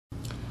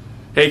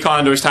Hey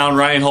Condors Town,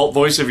 Ryan Holt,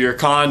 voice of your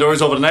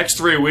Condors. Over the next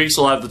 3 weeks,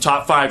 we'll have the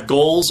top 5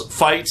 goals,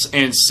 fights,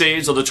 and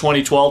saves of the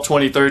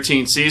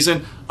 2012-2013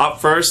 season.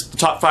 Up first, the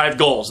top 5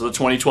 goals of the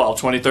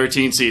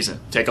 2012-2013 season.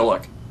 Take a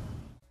look.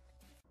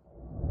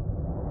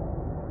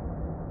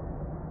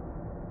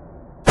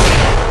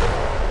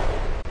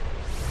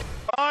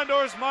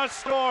 Condors must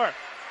score.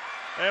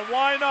 And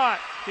why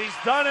not? He's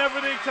done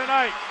everything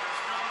tonight.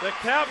 The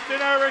captain,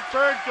 Eric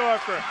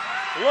Bergdorfer,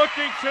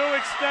 looking to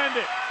extend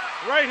it.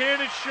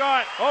 Right-handed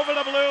shot over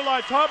the blue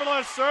line, top of the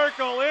left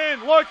circle,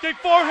 in, looking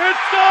for hit,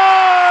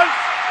 scores!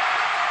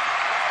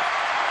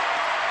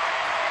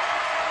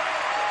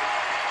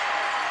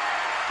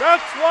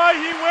 That's why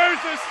he wears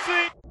the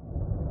C.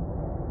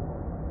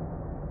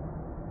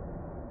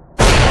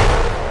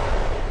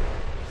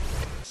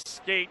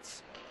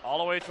 Skates all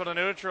the way to the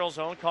neutral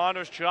zone.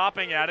 Condors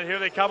chopping at it. Here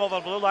they come over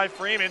the blue line.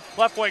 Freeman,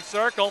 left wing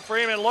circle.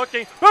 Freeman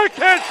looking.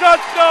 Backhand shot,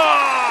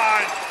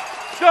 scores!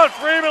 Scott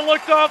Freeman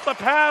looked off the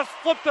pass,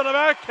 flipped to the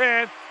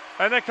backhand,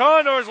 and the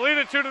Condors lead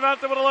it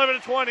 2-0 with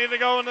 11:20 to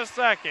go in the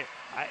second.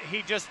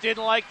 He just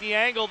didn't like the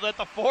angle that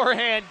the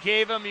forehand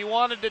gave him. He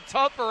wanted a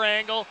tougher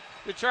angle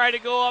to try to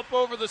go up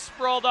over the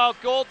sprawled out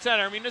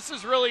goaltender. I mean, this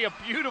is really a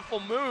beautiful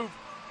move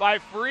by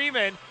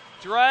Freeman,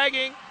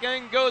 dragging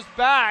and goes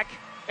back,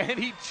 and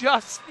he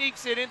just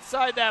sneaks it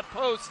inside that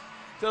post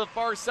to the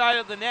far side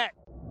of the net.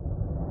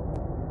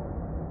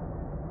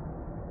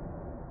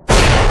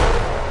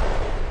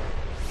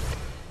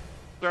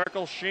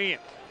 Circle Sheen.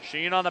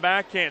 Sheen on the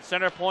backhand.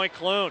 Center point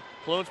Clune.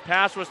 Clune's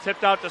pass was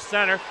tipped out to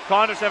center.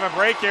 Condors have a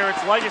break here.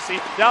 It's Legacy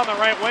down the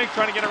right wing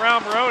trying to get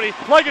around Marody.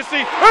 Legacy.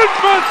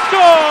 Edmund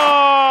scores!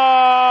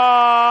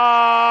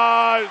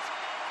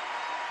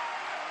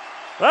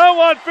 That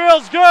one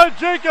feels good.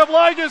 Jacob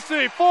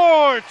Legacy.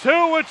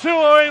 4-2 with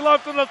 2:08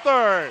 left in the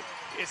third.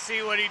 You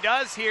see what he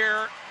does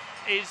here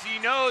is he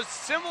knows,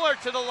 similar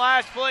to the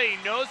last play, he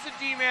knows the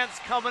D-man's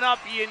coming up.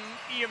 He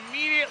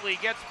immediately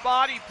gets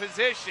body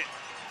position.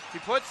 He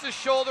puts the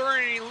shoulder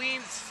in and he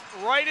leans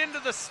right into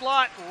the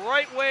slot,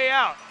 right way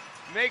out.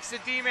 Makes the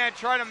D-man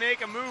try to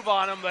make a move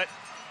on him, but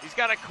he's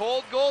got a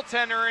cold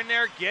goaltender in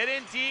there. Get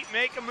in deep,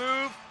 make a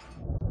move.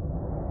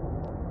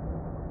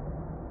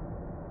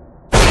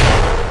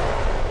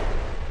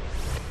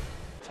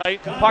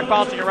 Tight, puck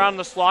bouncing around in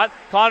the slot.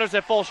 Condors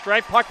at full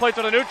strength. Puck played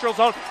to the neutral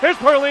zone. Here's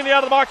Perlini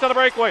out of the box on the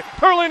breakaway.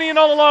 Perlini in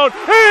all alone.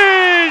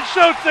 He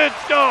shoots and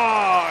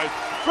scores!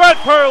 Brett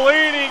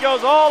Perlini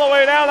goes all the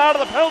way down out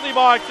of the penalty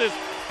boxes.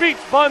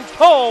 Beats Buns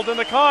cold, and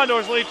the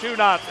Condors lead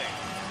 2-0.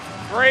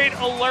 Great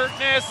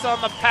alertness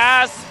on the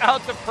pass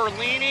out to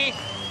Perlini.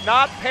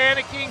 Not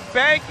panicking,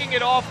 banking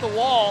it off the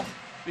wall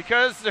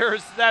because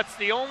that's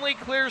the only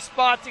clear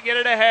spot to get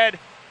it ahead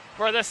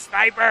for the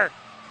sniper.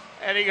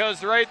 And he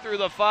goes right through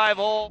the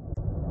 5-hole.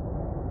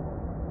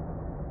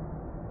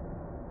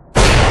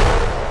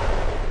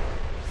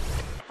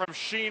 From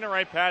Sheen, a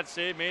right pad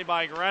save made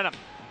by Grenham.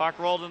 Puck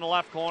rolled in the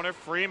left corner.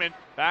 Freeman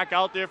back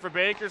out there for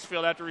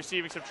Bakersfield after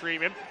receiving some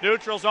treatment.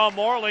 Neutral zone,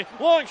 Morley.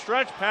 Long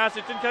stretch pass.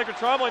 It didn't take a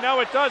Tremblay. Now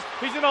it does.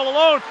 He's in all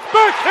alone.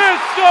 Backhand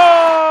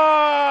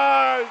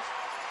scores!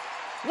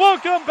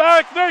 Welcome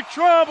back, Nick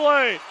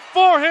Tremblay.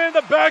 Forehand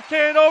to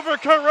backhand over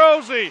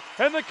Carosi.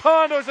 And the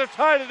Condors have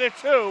tied it at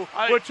 2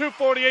 with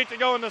 2:48 to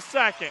go in the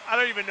second. I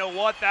don't even know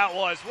what that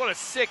was. What a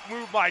sick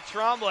move by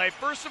Tremblay.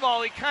 First of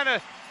all, he kind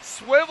of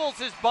swivels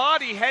his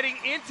body heading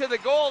into the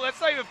goal. That's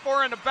not even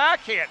forehand to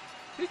backhand.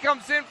 He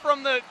comes in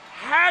from the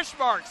hash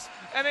marks,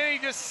 and then he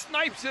just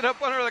snipes it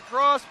up under the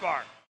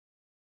crossbar.